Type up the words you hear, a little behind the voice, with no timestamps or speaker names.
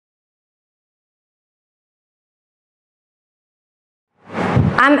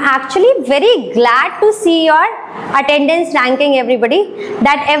I'm actually very glad to see your attendance ranking, everybody,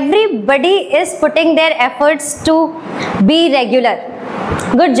 that everybody is putting their efforts to be regular.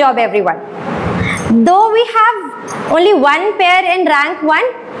 Good job, everyone. Though we have only one pair in rank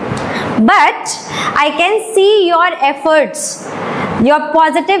 1, but I can see your efforts, your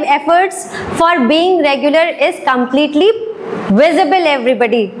positive efforts for being regular is completely visible,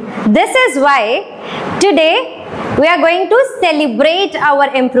 everybody. This is why today we are going to celebrate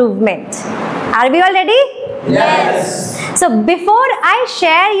our improvement. Are we all ready? Yes. So before I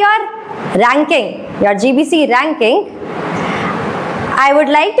share your ranking, your GBC ranking, I would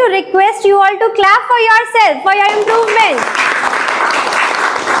like to request you all to clap for yourself, for your improvement.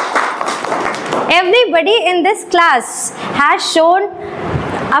 Everybody in this class has shown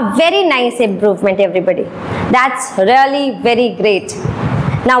a very nice improvement, everybody. That's really very great.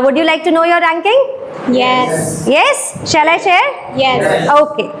 Now, would you like to know your ranking? Yes. Yes? Shall I share? Yes.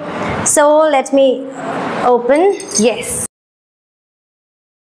 Okay. So, let me open. Yes.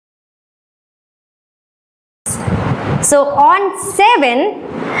 So, on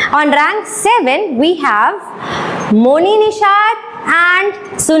rank 7, we have Moni Nishad and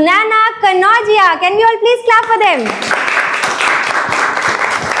Sunana Kanojia. Can we all please clap for them?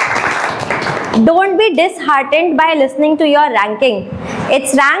 Don't be disheartened by listening to your ranking.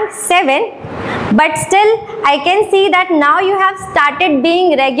 It's rank 7, but still I can see that now you have started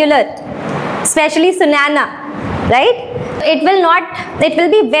being regular, especially Sunana, right? It will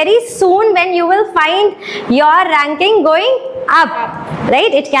be very soon when you will find your ranking going up,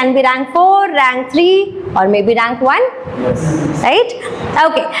 right? It can be rank 4, rank 3 or maybe rank 1, Yes. right?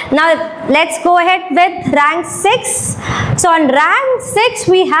 Okay, now let's go ahead with rank 6. So on rank 6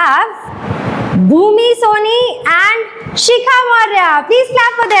 we have Bhumi Soni and Shikha Maurya. Please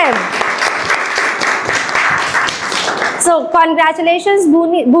clap for them. So congratulations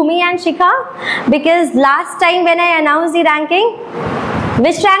Bhumi and Shikha, because last time when I announced the ranking,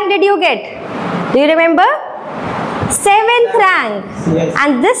 which rank did you get? Do you remember? 7th rank. Yes.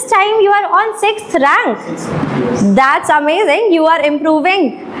 And this time you are on 6th rank. Yes. That's amazing. You are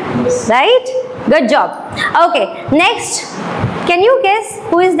improving. Yes. Right? Good job. Okay, next. Can you guess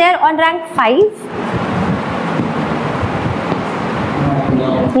who is there on rank 5?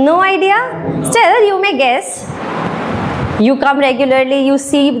 No. No idea? Still, you may guess. You come regularly, you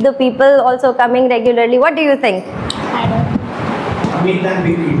see the people also coming regularly. What do you think? I don't. Amit and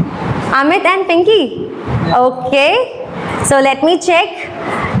Vicky. Amit and Pinky? Okay. So let me check.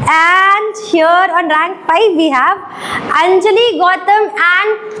 And here on rank 5 we have Anjali, Gautam and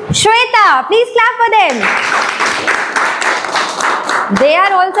Shweta. Please clap for them. They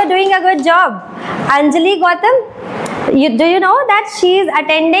are also doing a good job. Anjali, Gautam, do you know that she is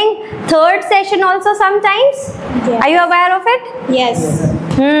attending 3rd session also sometimes? Yes. Are you aware of it? Yes.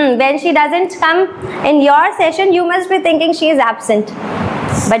 When she doesn't come in your session, you must be thinking she is absent.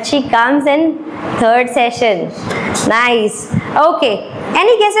 But she comes in 3rd session. Nice. Okay.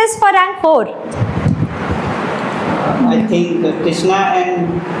 Any guesses for rank 4? I think Krishna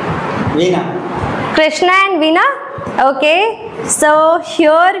and Veena. Krishna and Veena? Okay. So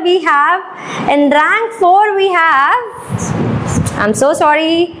here we have, in rank 4 we have, I'm so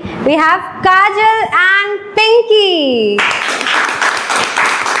sorry, we have Kajal and Pinky.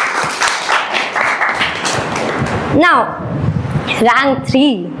 Now, rank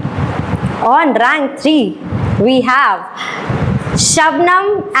 3. On rank 3, we have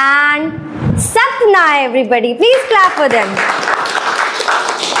Shabnam and Sapna, everybody. Please clap for them.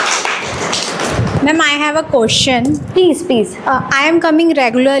 Ma'am, I have a question. Please, please. I am coming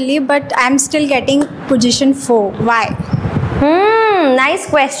regularly, but I am still getting position 4. Why? Nice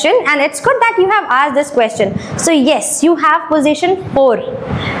question, and it's good that you have asked this question. So yes, you have position 4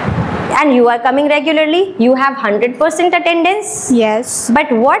 and you are coming regularly. You have 100% attendance. Yes.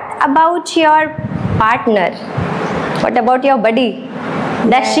 But what about your partner? What about your buddy?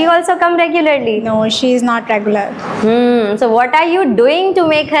 Does she also come regularly? No, she is not regular. So what are you doing to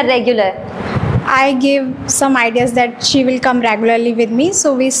make her regular? I give some ideas that she will come regularly with me,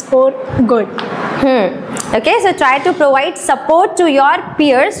 so we score good. Okay, so try to provide support to your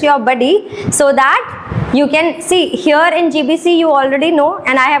peers, your buddy, so that you can see here in GBC you already know,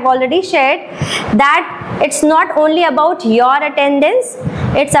 and I have already shared that it's not only about your attendance,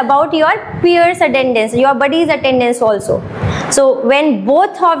 it's about your peers' attendance, your buddies' attendance also. So when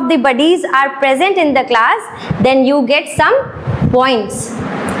both of the buddies are present in the class, then you get some points.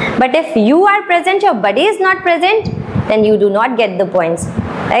 But if you are present, your buddy is not present, then you do not get the points,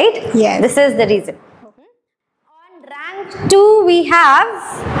 right? Yes. This is the reason. On rank 2, we have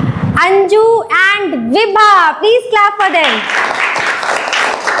Anju and Vibha. Please clap for them.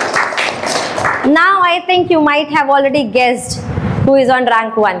 Now I think you might have already guessed who is on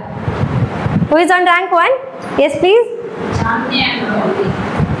rank 1. Who is on rank 1? Yes, please.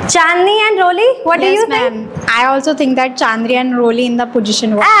 Chandni and Roli. What do you think? Ma'am. I also think that Chandni and Roli in the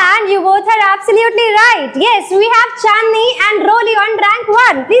position 1. And you both are absolutely right. Yes, we have Chandni and Roli on rank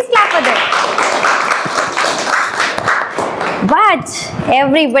 1. Please clap for them. But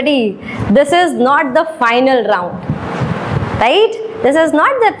everybody, this is not the final round. Right? This is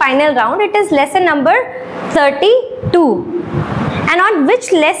not the final round. It is lesson number 32. And on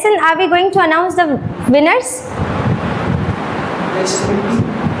which lesson are we going to announce the winners?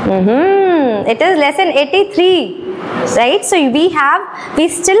 It is lesson 83, right? So we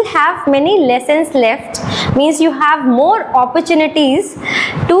still have many lessons left. Means you have more opportunities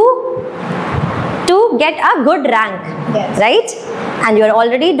to get a good rank, Yes. right? And you are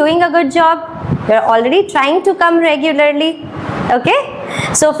already doing a good job. You are already trying to come regularly. Okay.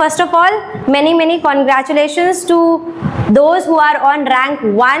 So first of all, many congratulations to those who are on rank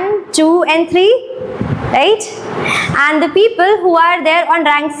 1, 2 and 3. Right? And the people who are there on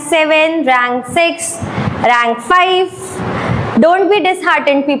rank 7, rank 6, rank 5, don't be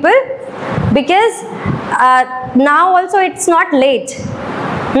disheartened, people, because now also it's not late.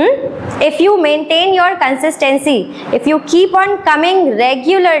 If you maintain your consistency, if you keep on coming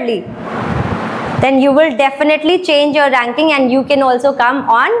regularly, then you will definitely change your ranking and you can also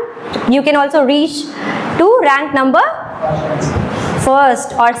you can also reach to rank number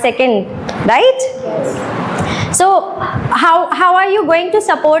 1st or 2nd, right? So how are you going to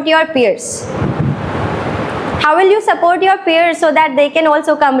support your peers? How will you support your peers so that they can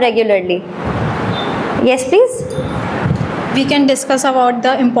also come regularly? Yes, please. We can discuss about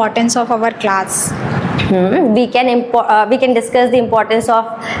the importance of our class. We can discuss the importance of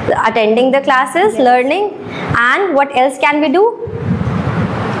attending the classes, learning, and what else can we do?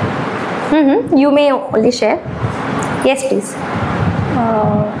 You may only share. Yes, please.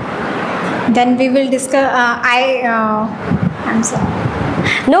 Then we will discuss. I'm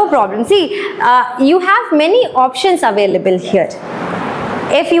sorry. No problem. See, you have many options available here.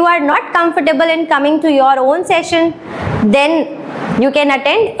 If you are not comfortable in coming to your own session, then you can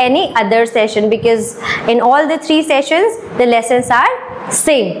attend any other session, because in all the 3 sessions the lessons are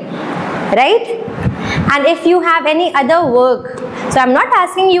same, right? And if you have any other work, so I'm not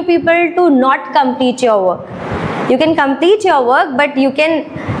asking you people to not complete your work. You can complete your work, but you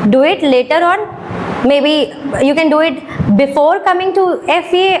can do it later on. Maybe you can do it before coming to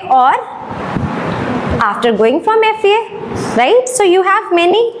FA or after going from FA, right? So you have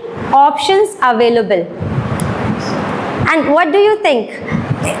many options available. And what do you think?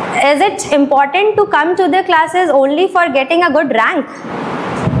 Is it important to come to the classes only for getting a good rank?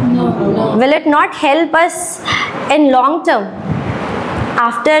 No. Will it not help us in long term?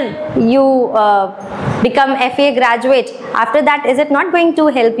 After you become FA graduate, after that, is it not going to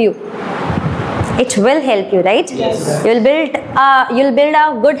help you? It will help you, right? Yes. You'll build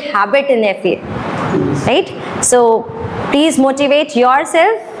a good habit in FA, right? So please motivate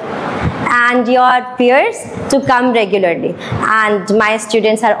yourself and your peers to come regularly. And my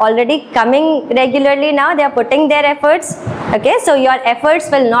students are already coming regularly now. They are putting their efforts. Okay, so your efforts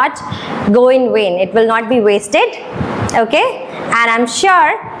will not go in vain. It will not be wasted. Okay, and I'm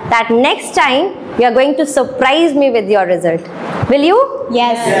sure that next time you are going to surprise me with your result. Will you?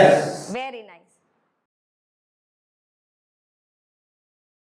 Yes. Yes.